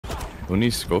Who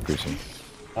needs skull piercing? Me.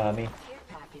 Oh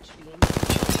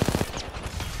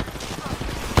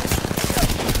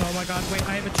my god, wait,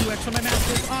 I have a 2x on my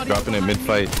mouse. Dropping it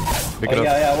mid-fight. Pick it up.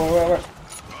 Yeah, where?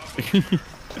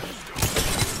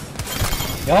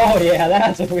 Oh yeah,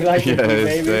 that's what we like to do,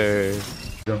 baby. Sir.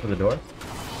 Going for the door?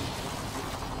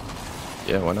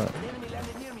 Yeah, why not?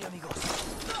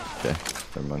 Okay,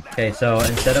 never mind. Okay, so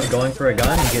instead of going for a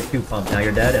gun, you get 2 pumps. Now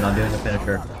you're dead, and I'm doing the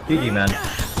finisher. GG, man.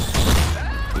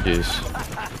 Jeez.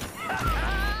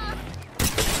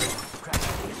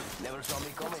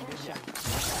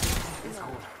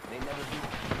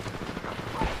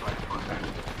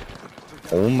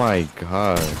 Oh my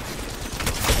god.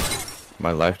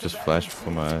 My life just flashed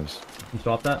before my eyes. You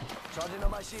swapped that?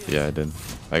 Yeah, I did.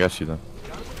 I got you though.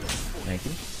 Thank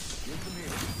you.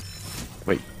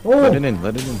 Wait, Oh! let it in,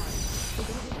 let it in.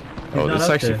 Oh, this is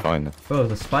actually fine. Oh,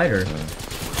 the spider. Yeah.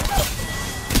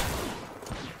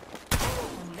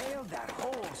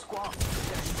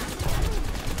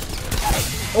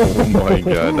 Oh my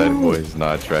god, that boy is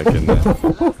not tracking that.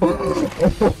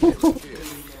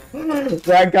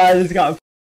 That guy just got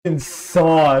f***ing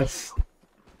sauce.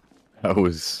 That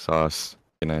was sauce.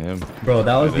 Looking at him. Bro,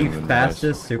 that was the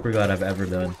fastest super god I've ever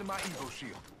done.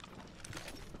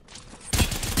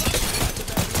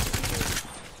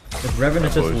 This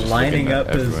Revenant is just lining up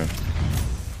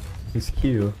his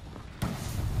Q.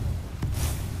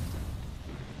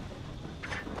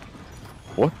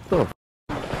 What the f?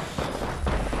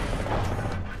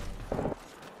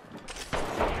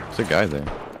 There's a guy there.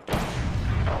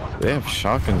 They have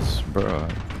shotguns, bro.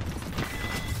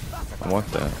 I want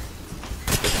that.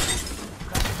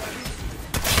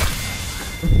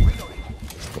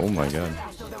 Oh my god.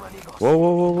 Whoa,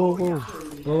 whoa, whoa, whoa, whoa.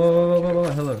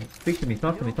 Whoa, hello. Speak to me,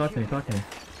 talk to me.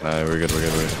 Nah, we're good.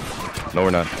 No, we're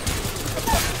not.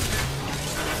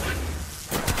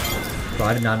 Bro,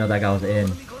 I did not know that guy was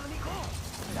in.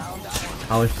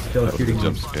 I was still shooting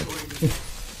him.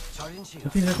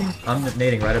 Nothing. I'm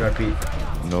nading right at our feet.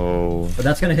 No. But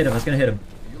that's gonna hit him,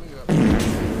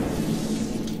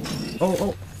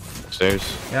 Oh. Stairs.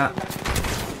 Yeah.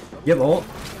 You have ult?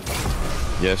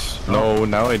 Yes. No,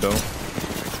 now I don't.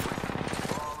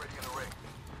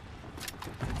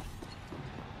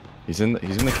 He's in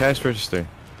the cash register.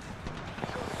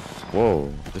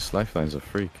 Whoa, this lifeline's a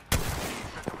freak.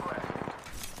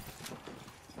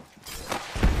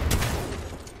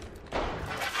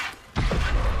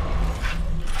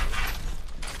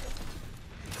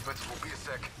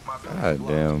 God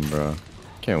damn, bro.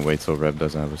 Can't wait till Rev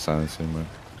doesn't have a silence anymore.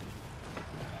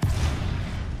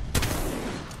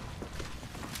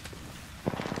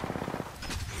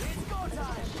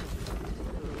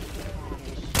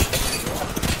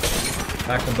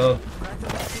 Back them both.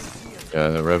 Yeah,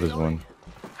 the Rev is one.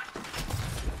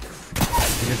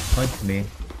 He just punched me.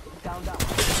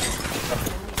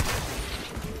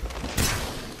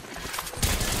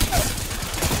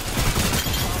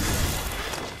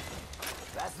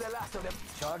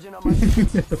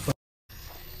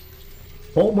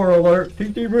 Homer alert,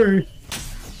 TTV!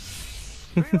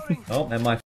 Oh, and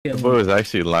my The boy was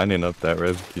actually lining up that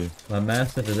Rev key. my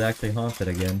Mastiff is actually haunted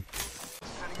again.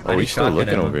 Oh, he's still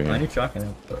looking over here. I need shotgun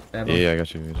him. Yeah, I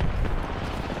got you.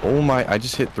 Oh my, I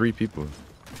just hit 3 people.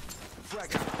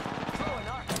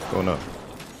 Going up.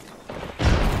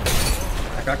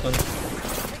 I got one.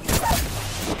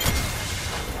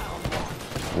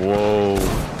 Whoa.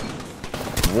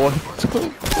 What the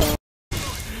fuck?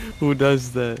 Who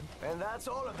does that? And that's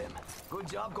all of them. Good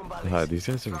job, God, these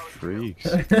guys are freaks,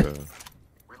 bro.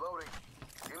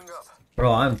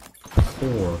 Bro, I'm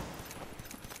 4.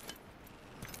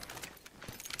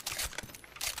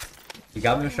 You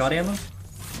got me with shot ammo?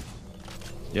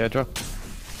 Yeah, drop.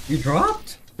 You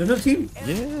dropped? There's no team?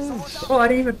 Yes. Oh, I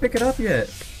didn't even pick it up yet.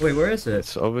 Wait, where is it?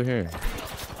 It's over here.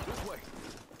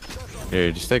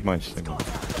 Here, just take mine.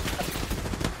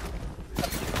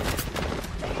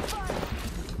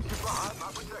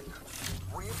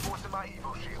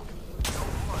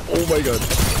 Oh my god.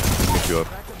 Pick you up.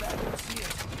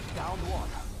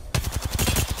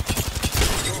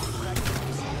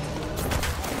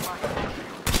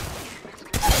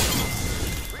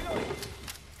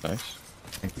 Nice.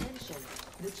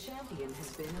 The champion has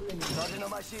been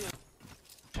eliminated.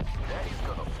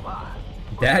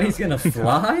 Daddy's gonna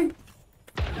fly?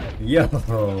 Yo.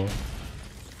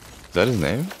 Is that his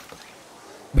name?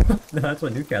 No, that's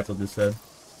what Newcastle just said.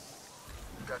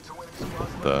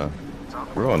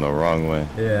 We're going the wrong way.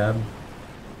 Yeah.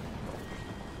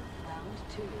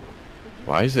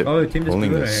 Why is it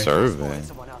pulling the survey?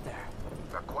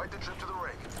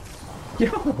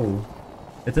 Yo.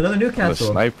 It's another Newcastle.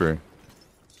 The sniper.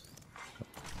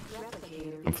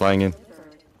 I'm flying in.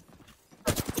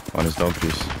 On his dome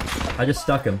piece. I just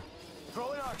stuck him.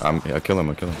 I kill him,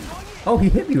 I kill him. Oh, he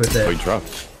hit me with Oh, he it.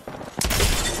 dropped.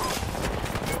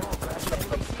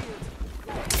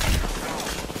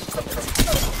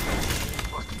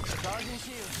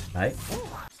 Right?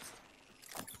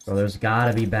 Bro, there's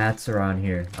gotta be bats around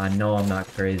here. I know I'm not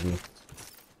crazy.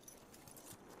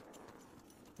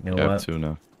 You know I have what? 2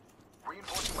 now.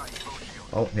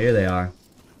 Oh, here they are.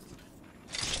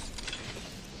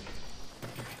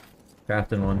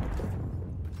 Crafting one.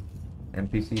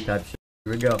 NPC type shit.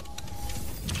 Here we go.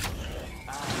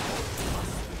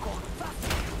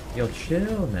 Yo,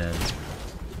 chill, man.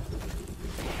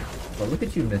 Oh, look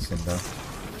at you missing, bro.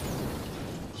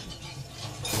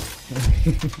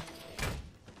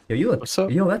 Yo, you look. What's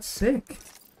up? Yo, that's sick.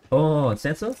 Oh,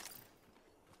 Sansa?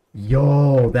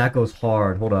 Yo, that goes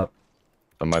hard. Hold up.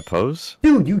 On my pose?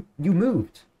 Dude, you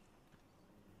moved.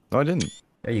 No, I didn't.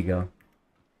 There you go.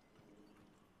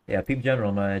 Yeah, peep general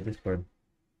on my Discord.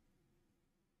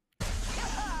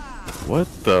 What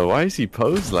the? Why is he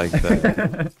posed like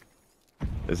that?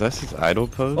 Is that his idle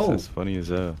pose? Oh. That's funny as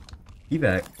hell.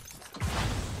 Evac.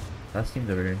 That seems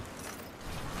over here.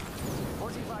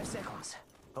 45 seconds.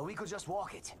 But we could just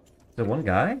walk it. Is there one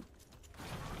guy?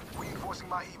 Reinforcing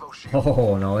my Evo shield.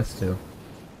 Oh, no, it's 2.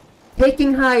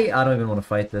 Taking height! I don't even want to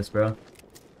fight this, bro.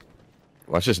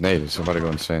 Watch this nade. It's about to go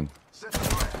insane.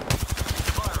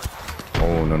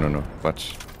 Oh, no, no, no.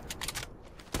 Watch.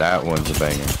 That one's a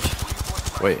banger.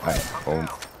 Wait, oh.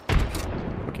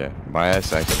 Okay, my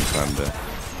ass actually climbed it.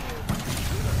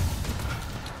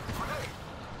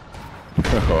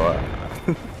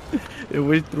 It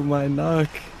went through my knock.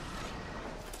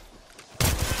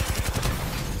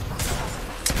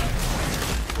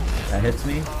 That hits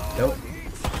me. Nope.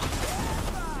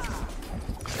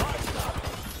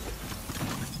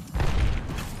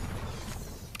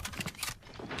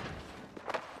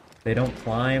 They don't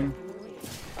climb.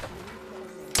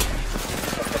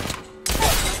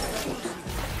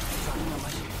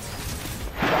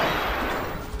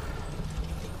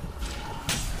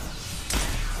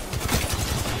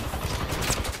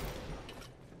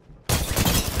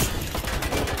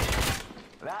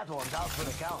 That one's out for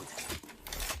the count.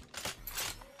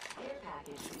 Care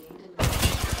package being delivered.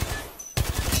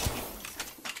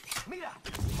 Mira!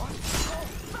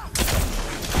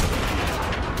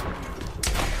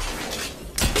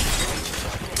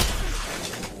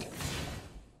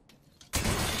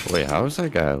 Wait, how is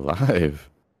that guy alive?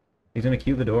 He's gonna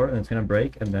cue the door and it's gonna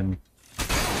break and then...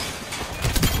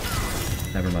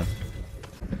 Never mind.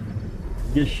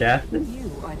 Get shafted?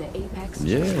 You are the Apex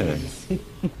Yeah. champions.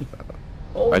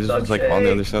 Oh, I just was like on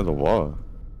the other side of the wall.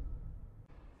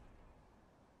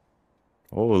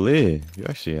 Holy, you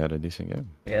actually had a decent game.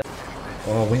 Yeah.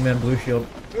 Oh, wingman blue shield.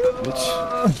 Which...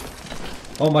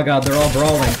 Oh my god, they're all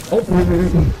brawling. Oh!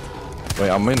 Wait,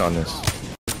 I'm in on this.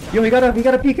 Yo, he got a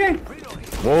PK!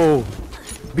 Whoa!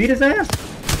 Beat his ass!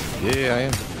 Yeah, I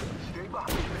am.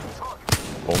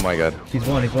 Oh my god. He's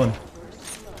won, he's won.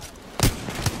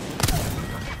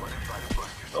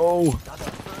 Oh!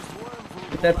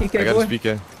 Get that PK, I got boy. a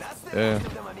speaker. Yeah.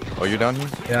 Oh, you're down here?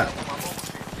 Yeah.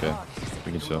 Okay.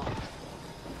 We can chill.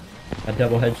 I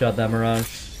double headshot that Mirage.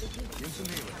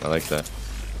 I like that.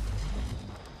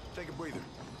 Take a breather.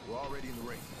 We're already in the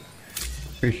ring.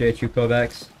 Appreciate you,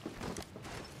 Kovacs.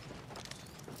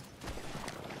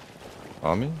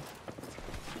 On me?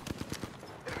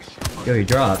 Yo, he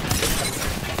dropped.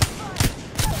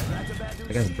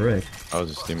 That guy's brick. I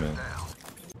was just teammate.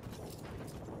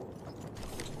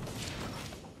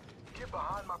 Get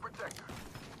behind my protector.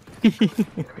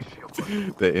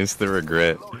 The instant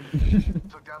regret.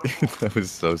 That was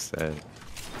so sad.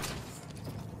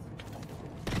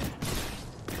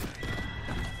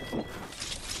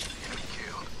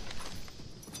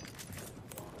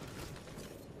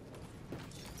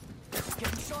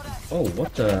 Oh,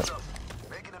 what the?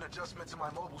 Making an adjustment to my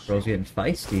mobile shield. Bro's getting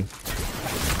feisty.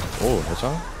 Oh, that's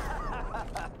on?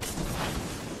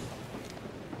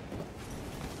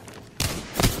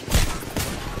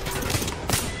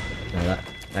 No,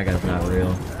 that guy's not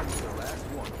real.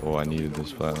 Oh, I needed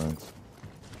this flatline.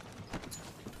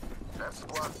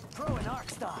 Throw an arc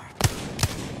star.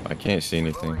 I can't see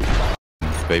anything.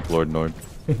 Vape Lord Nord.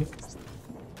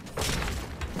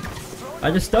 I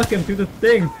just stuck him through the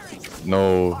thing.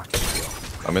 No.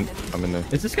 I'm in there.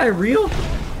 Is this guy real?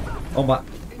 Oh my.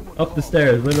 Up the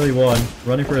stairs, literally one.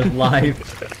 Running for his life.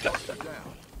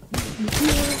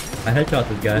 I headshot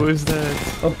this guy. Who is that?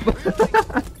 Oh.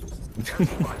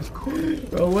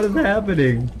 Bro, what is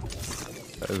happening?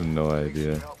 I have no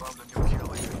idea.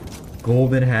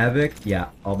 Golden Havoc? Yeah,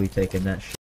 I'll be taking that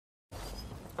shit.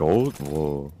 Gold?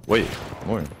 Whoa. Wait,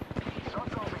 more.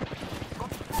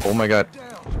 Oh my god.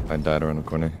 I died around the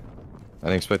corner. I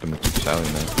didn't expect him to keep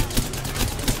shouting that.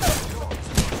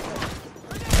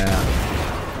 Yeah.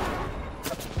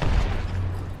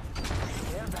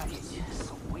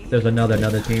 There's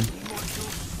another team.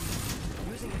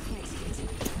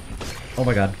 Oh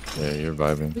my god. Yeah, you're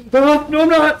vibing. No, no, I'm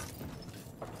not!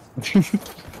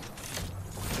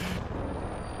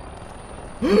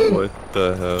 What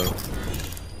the hell?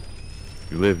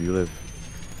 You live.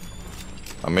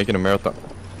 I'm making a marathon.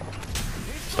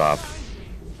 Stop.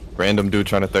 Random dude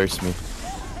trying to thirst me.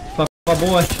 Fuck my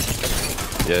boy.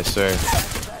 Yes, sir.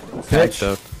 Pitch. Packed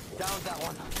up.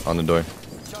 On the door.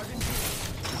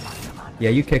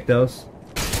 Yeah, you kick those.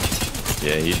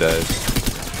 Yeah, he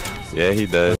does. Yeah, he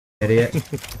does. Idiot.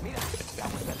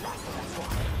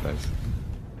 Nice.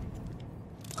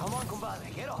 Come on, compadre,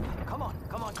 get up. Come on.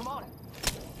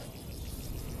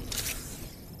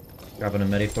 Grabbing a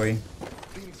medi for you.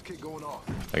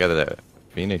 I got that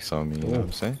Phoenix on me, you know what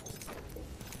I'm saying?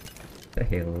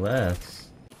 Say less.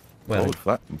 Well, Gold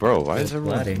flat. Bro, why is gold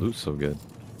everyone's flatty. loot so good?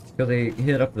 because they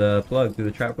hit up the plug through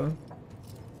the trap phone.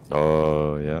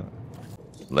 Oh, yeah.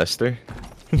 Lester?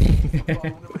 I'm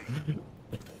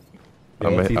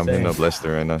what's he hitting saying? up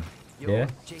Lester right now. Yeah.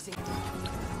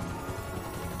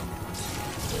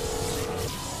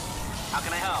 How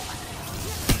can I help?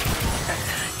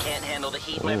 Can't handle the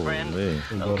heat, my friend. Holy.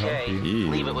 Okay, Ew.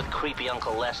 leave it with creepy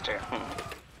Uncle Lester.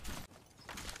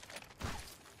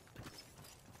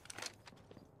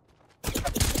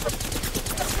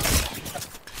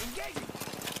 Engaging!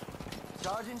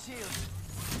 Charging shield.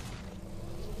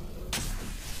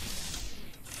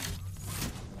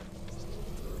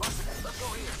 Let's go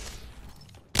here.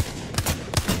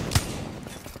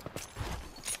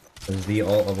 This is the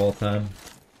ult of all time.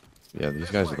 Yeah, these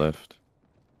guys left.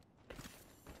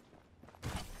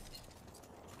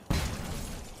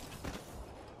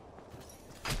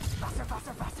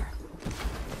 Faster.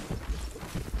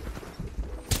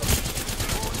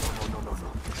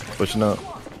 Pushing up.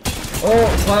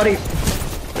 Oh, Cloudy!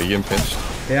 Are you getting pinched?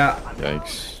 Yeah,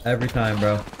 Yikes. every time,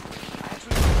 bro.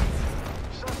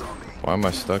 Why am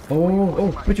I stuck?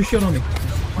 Oh, put your shield on me.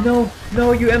 No,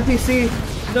 you NPC.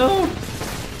 No.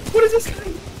 What is this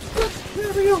guy?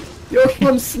 There we go. Yo,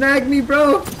 come snag me,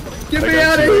 bro. Get I me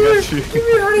got out of you, I here. got you. Get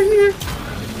me out of here.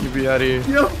 Get me out of here.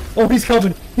 Yo. Oh, he's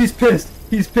coming. He's pissed.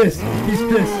 He's pissed.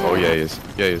 Oh, yeah, he is.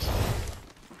 Yeah, he is.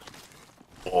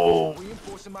 Oh.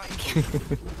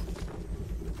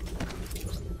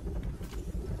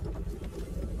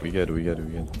 We good.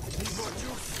 Using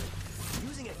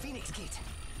a Phoenix kit.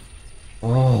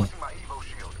 Oh.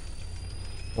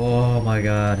 Oh my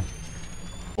god.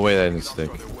 Oh, wait, that didn't stick.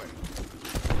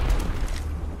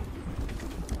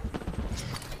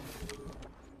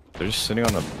 They're just sitting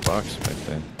on a box right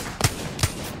there.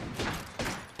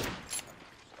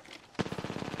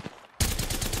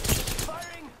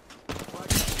 Firing!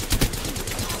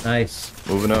 Nice.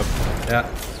 Moving up. Yeah.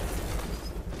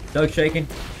 Doug shaking.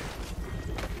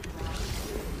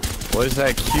 What is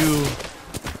that Q?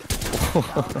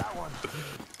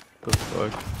 The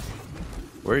fuck?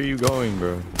 Where are you going,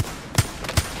 bro?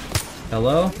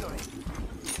 Hello?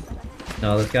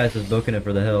 No, this guy's just booking it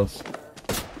for the hills.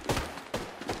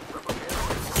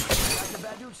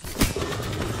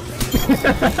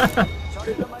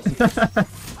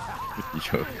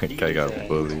 Yo, that guy got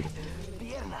bullied.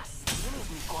 Piernas, tienes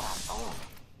mi corazón.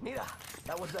 Mira,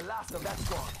 that was the last of that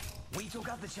squad. We took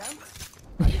out the champ.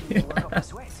 I didn't even work up a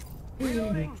sweat.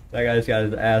 Reloading. That guy's got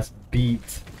his ass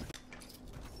beat.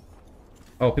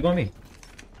 Oh, people on me.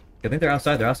 I think they're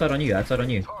outside. They're outside on you. Outside on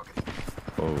you.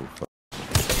 Oh, fuck.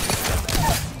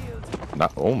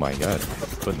 Not, oh my god.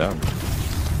 Put down.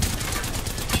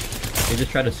 They just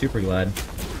tried to super glide.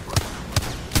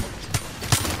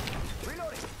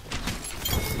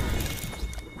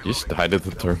 You just died at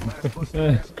the turn.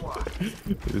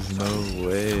 There's no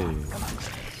way.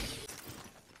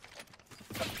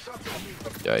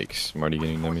 Yikes. I'm already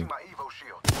getting them.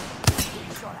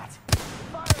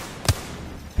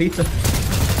 Pizza.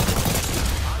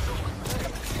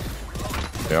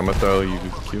 Yeah, I'm gonna throw you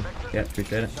Q. Yeah,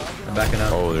 appreciate it. I'm backing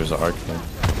up. Oh, there's an arc thing.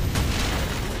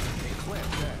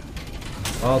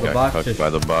 Oh, the Got box cucked just... by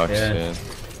the box, yeah. yeah.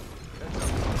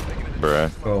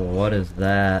 Bruh. Oh, what is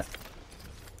that?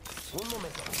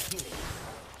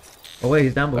 Oh wait,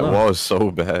 he's down That below. wall is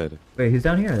so bad. Wait, he's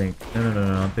down here, I think. No,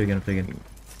 I'm tweaking.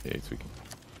 Yeah, he's tweaking.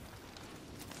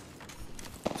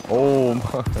 Oh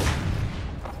my.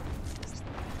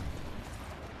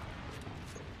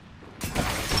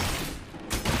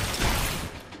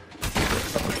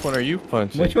 Which one are you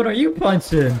punching? Which one are you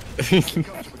punching?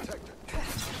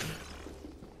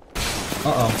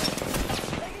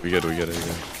 Uh-oh. We good, we good, we good.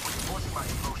 Enforcing my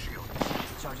Evo shield.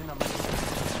 Charging up my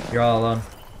You're all alone.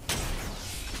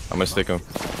 I'm gonna stick him.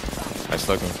 I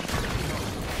stuck him.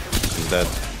 He's dead.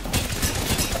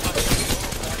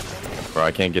 Bro,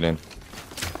 I can't get in.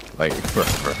 Like, bro.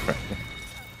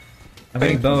 I'm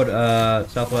getting bowed,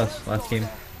 southwest, last team.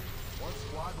 one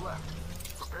squad left.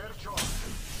 Prepare to charge.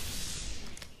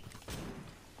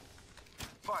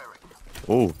 Firing.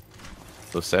 Ooh.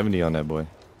 So 70 on that boy.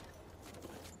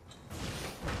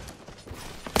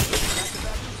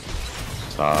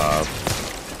 Stop.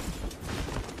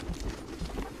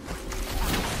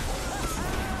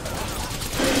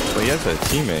 But he has a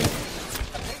teammate.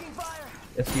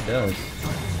 Yes, he does.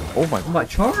 Oh my, Oh my,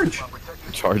 charge!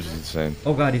 charge is insane.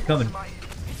 Oh god, he's coming.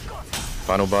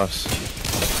 Final boss.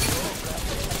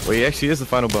 Wait, he actually is the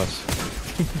final boss.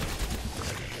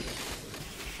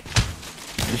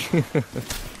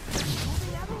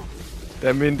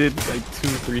 That man did like 2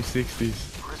 360s.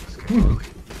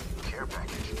 Care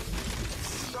package.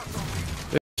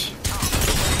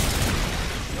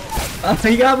 Oh,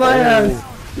 he got my ass!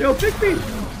 Yo, pick me!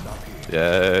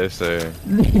 Yes, sir.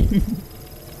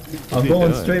 I'm he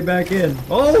going doing? straight back in.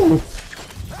 Oh!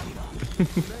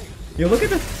 Yo, look at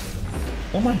this!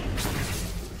 Oh my.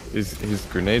 His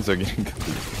grenades are getting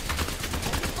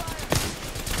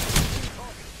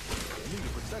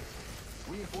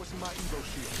Reinforcing my Evo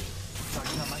shield.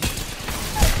 Charging up my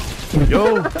Yo!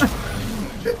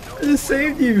 I just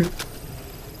saved you!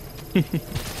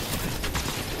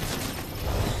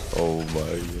 Oh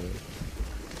my god.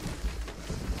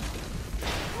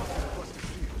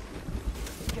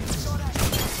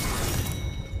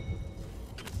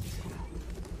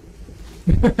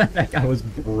 That guy was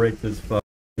bricked as fuck.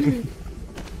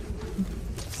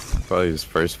 Probably his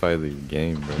first fight of the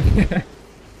game, bro.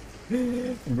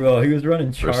 Bro, he was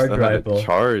running First charge time I had a rifle.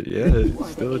 Charge, yeah, You it's are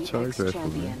still the a charge Apex rifle,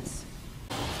 man. champions.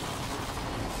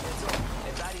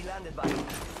 Anxiety landed by.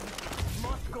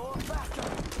 Must go faster.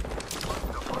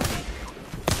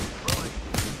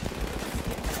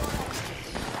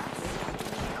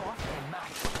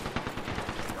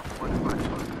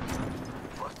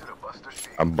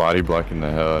 I'm body blocking the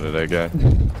hell out of that guy.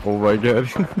 Oh my god.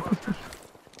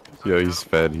 Yo, he's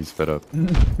fed up.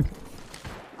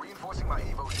 Reinforcing my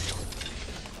Evo shield.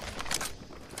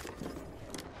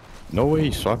 No way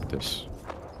he swapped this.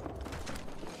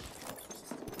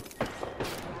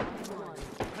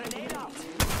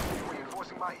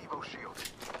 Reinforcing my Evo shield.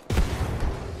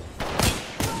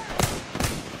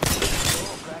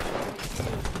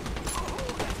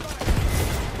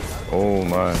 Oh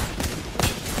my.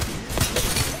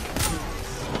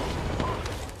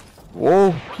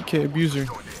 Whoa, PK abuser.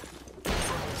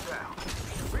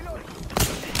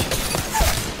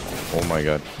 Oh my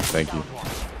god, thank you.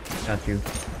 Got you.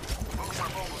 Moving my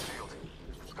mobile shield.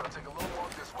 It's gonna take a little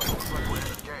walk this way. Looks like we're in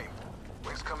the game.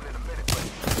 Wings coming in a minute, but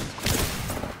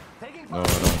taking No,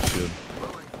 no, shield.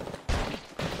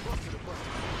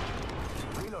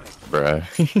 reloading. Bruh.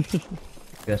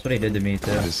 That's what he did to me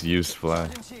too. Just use fly.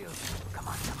 Shield. Come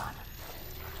on, come on.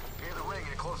 Near the ring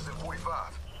and it closes at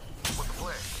 45. What's the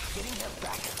plan? Getting him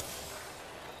back.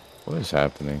 What is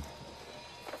happening?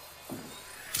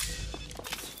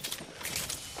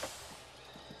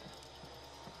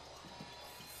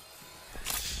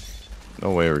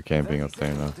 No way we're camping up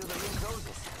there now. Till the ring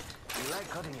closes. We like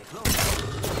cutting it close.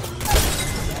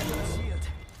 Shield.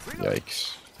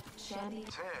 Yikes. Shandy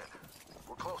 10.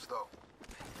 We're close though.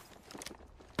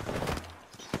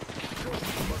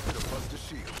 Bust the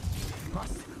shield.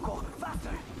 Must go faster.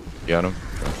 Got him?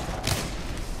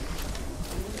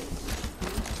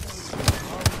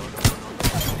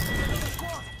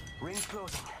 Ring's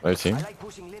closing. Right team? I like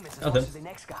pushing limits as Nothing. much as the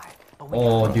next guy. But we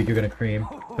Oh, gotta- dude, you're gonna cream.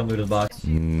 Come loot his box. I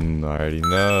already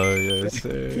know, yes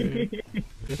sir.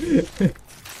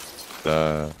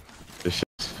 This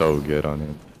shit's so good on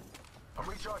him. I'm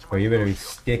recharging Bro, my you better be Evo shield.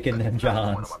 sticking them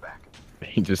johns. One on my back.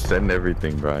 He just send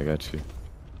everything, bro. I got you.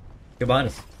 Good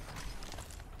bonus.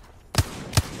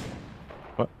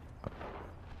 What?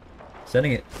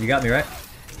 Sending it. You got me, right?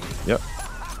 Yep.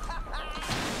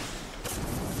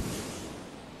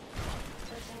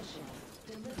 attention.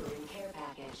 Delivering care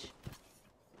package.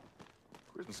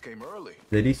 Christmas came early.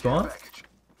 Did he spawn? Package.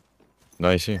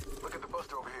 Nice here. Look at the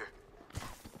buster over here.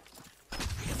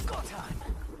 It's go time.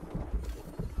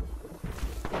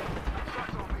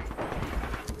 Shots on me.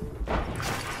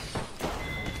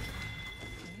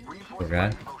 Reinforcing Okay. my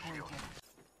Evo shield.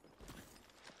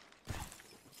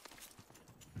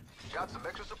 Got some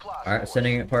extra supplies. Alright,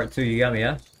 sending it part 2. You got me,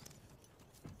 yeah?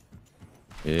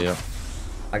 Yeah.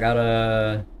 I got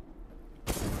a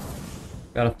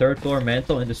 3rd floor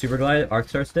mantle into super glide arc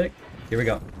star stick. Here we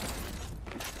go.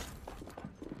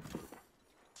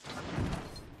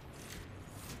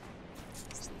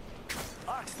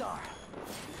 Arcstar.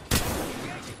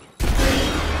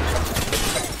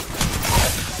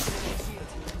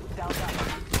 Down, down.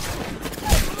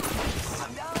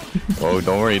 I'm down. Oh,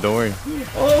 don't worry, don't worry.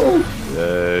 Oh!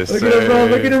 Yes, Look sir. at him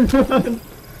run, look at him run!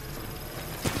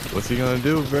 What's he gonna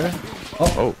do, bruh?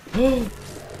 Oh! Oh,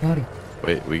 Body.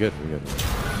 wait, we good, we good.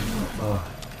 Oh.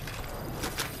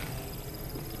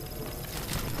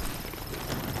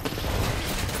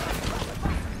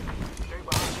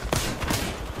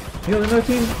 Yo, another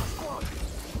team!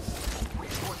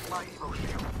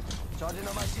 Charging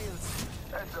on my shields.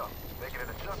 Heads up. Making an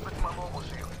adjustment to my mobile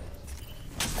shield.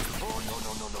 Oh, no.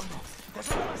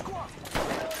 There's another squad.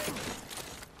 Reloading.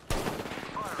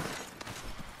 Fire.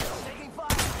 Taking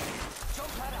fire.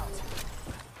 Jump pad out.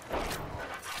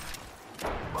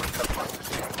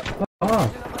 Ah!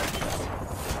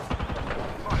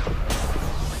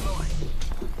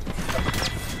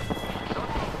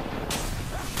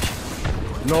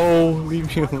 No,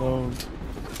 leave me alone.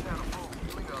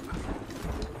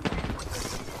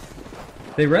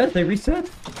 They reset?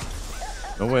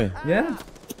 No way. Yeah.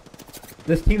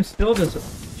 This team's still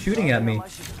just shooting at me. My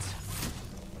shields.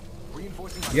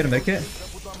 Reinforcing You got a med kit?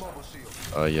 With my mobile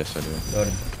shield. Yes, I do. Got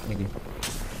him. Thank you.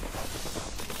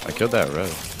 I killed that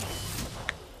red.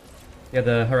 Yeah,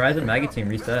 the Horizon Maggie team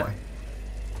reset.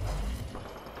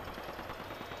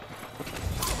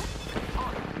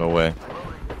 No way.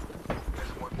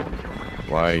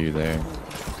 Why are you there?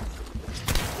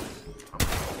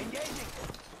 engaging.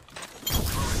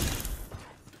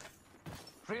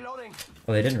 Reloading.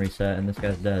 Oh, they didn't reset, and this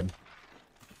guy's dead.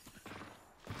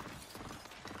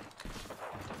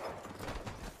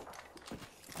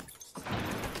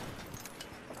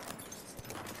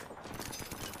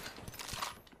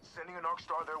 Sending an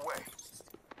Arcstar their way.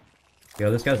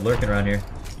 Yo, this guy's lurking around here.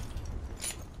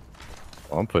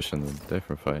 Oh, I'm pushing the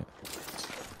different fight.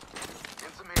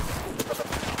 Get some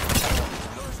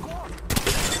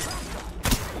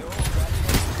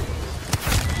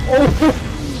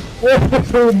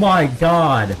Oh my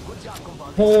god!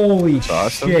 Holy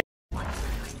awesome. shit!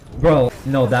 Bro,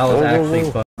 no, that was Whoa, whoa, actually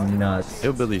whoa. fucking nuts.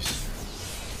 Hillbillies.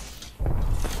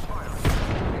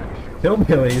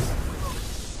 Hillbillies.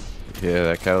 Yeah,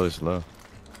 that cattle is low.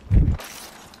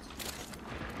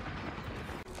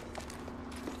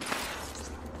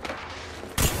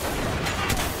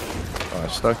 Oh, I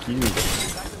stuck you.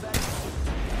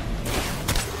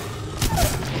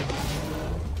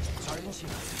 Charging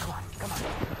shields. Come on.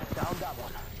 Down that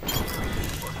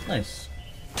one. Nice.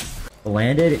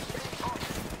 Landed.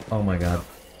 Oh my god.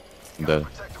 I'm dead.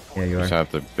 Yeah, you You are. just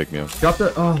have to pick me up. Drop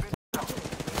the. Oh,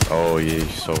 Oh, yeah, you're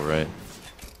so right.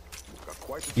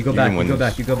 you go You back. can You win go this.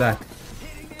 back. You go back.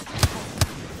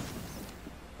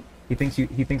 He thinks you.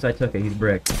 He thinks I took it. He's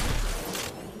brick.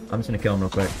 I'm just gonna kill him real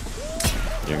quick.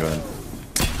 You're going.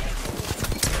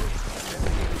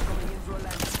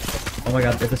 Oh my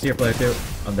god, it's a seer player too.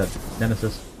 I'm dead.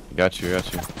 Nemesis. Got you,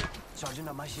 got you. Charging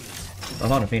on my shields.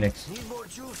 I'm on a Phoenix. Need more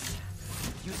juice.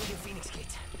 Using your Phoenix kit.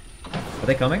 Are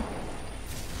they coming?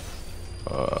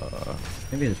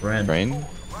 Maybe they just ran. Rain?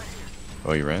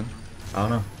 Oh, you ran? I don't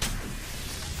know.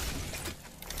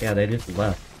 Yeah, they just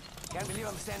left. Can't believe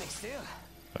I'm standing still.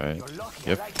 Alright. You're lucky. I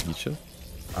Yep, like you should.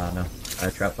 No. I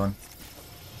had trap on.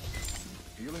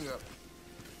 Healing up.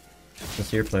 The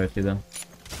seer player too then.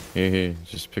 Here,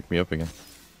 just pick me up again.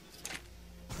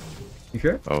 You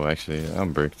sure? Oh, actually,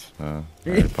 I'm bricked. I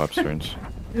already popped syringe.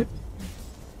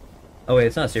 Oh wait,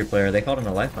 it's not a seer player. They called it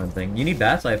a lifeline thing. You need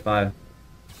bats life 5.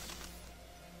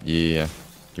 Yeah,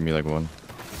 give me like one.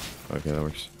 Okay, that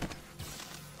works.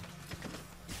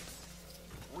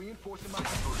 Reinforcing my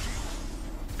mobile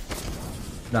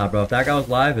shield. Nah, bro. If that guy was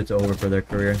live, it's over for their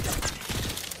career. Taking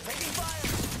fire.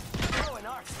 Throw an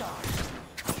Arcstar.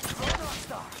 Throw an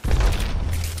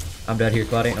Arcstar. I'm dead here,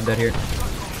 Claudia. I'm dead here.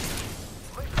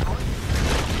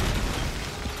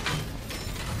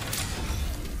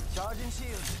 Charging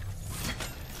shields.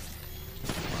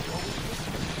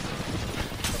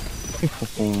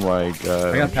 Oh my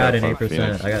god. I got I'm pad in trying to 8%. find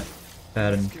Phoenix. I got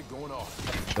pad in. Kick going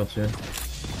off. Go soon.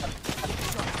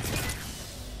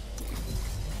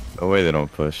 No way they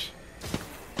don't push.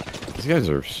 These guys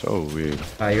are so weird.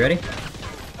 Alright, you ready?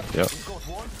 Yep. Got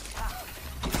one.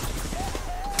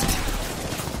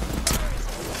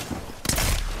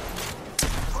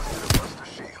 Bust the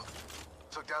shield.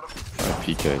 Took down a My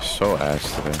PK is so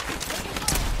ass today.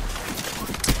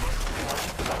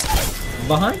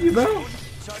 Behind you, bro.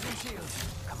 Charging shields.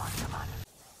 Come on.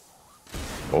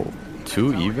 Oh,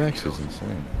 2 evacs is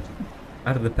insane.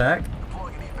 Out of the pack.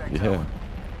 deploying an evac Yeah. tower.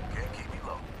 Can't keep me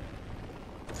low.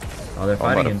 Oh, they're I'm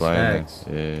about fighting to in fly in stacks.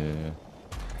 there.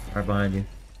 Yeah. Right behind you.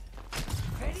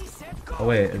 Ready, set, go. Oh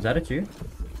wait, is that you?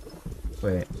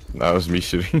 Wait. That was me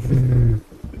shooting.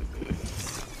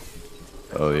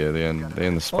 Oh yeah, they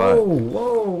in the spot. Oh,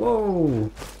 whoa,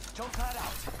 whoa. Jump pad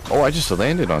out. Oh, I just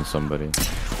landed on somebody.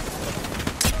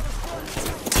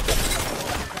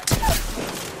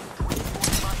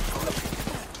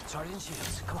 Charging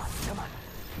shields. Come on, come on.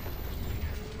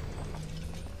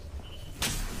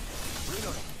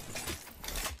 Reloading.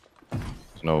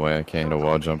 There's no way I can't hit a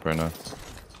wall jump right now.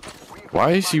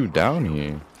 Why is you down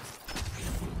here?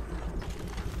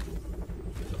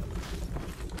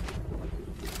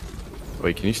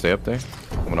 Wait, can you stay up there?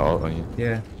 I'm gonna ult on you.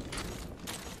 Yeah.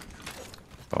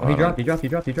 Oh, Oh, he I dropped, don't- he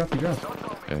dropped.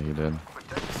 Yeah, he did.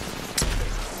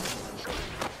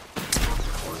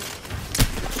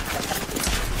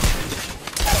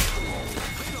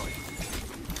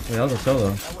 Wait, that was a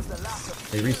solo.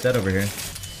 They reset over here.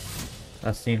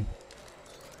 Last team.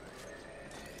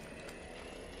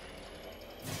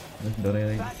 This building, I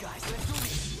think. Bad guys, let's do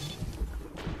this.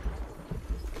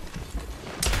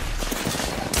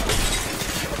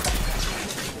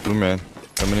 Blue man,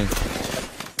 coming in.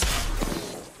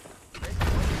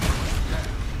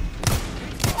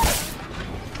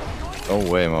 No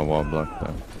way my wall blocked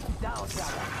that. Down,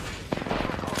 Sarah.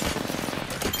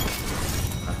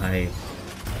 Nice.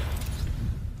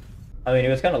 I mean, it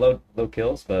was kind of low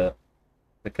kills, but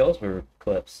the kills were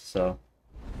clips, so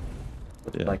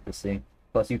I'd Yeah. like to see.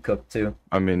 Plus, you cooked too.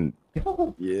 I mean,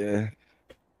 yeah.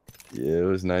 Yeah, it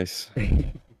was nice.